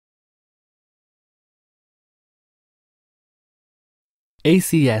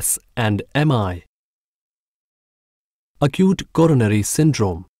ACS and MI. Acute coronary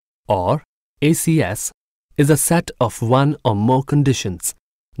syndrome, or ACS, is a set of one or more conditions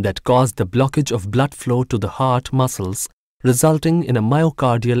that cause the blockage of blood flow to the heart muscles, resulting in a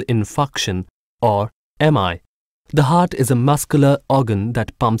myocardial infarction, or MI. The heart is a muscular organ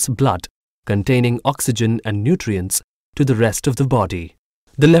that pumps blood containing oxygen and nutrients to the rest of the body.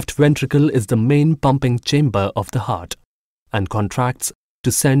 The left ventricle is the main pumping chamber of the heart and contracts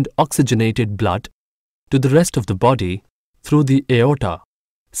to send oxygenated blood to the rest of the body through the aorta.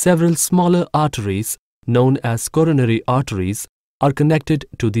 Several smaller arteries, known as coronary arteries, are connected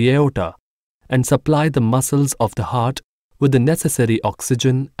to the aorta and supply the muscles of the heart with the necessary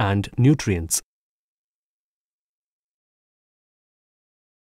oxygen and nutrients.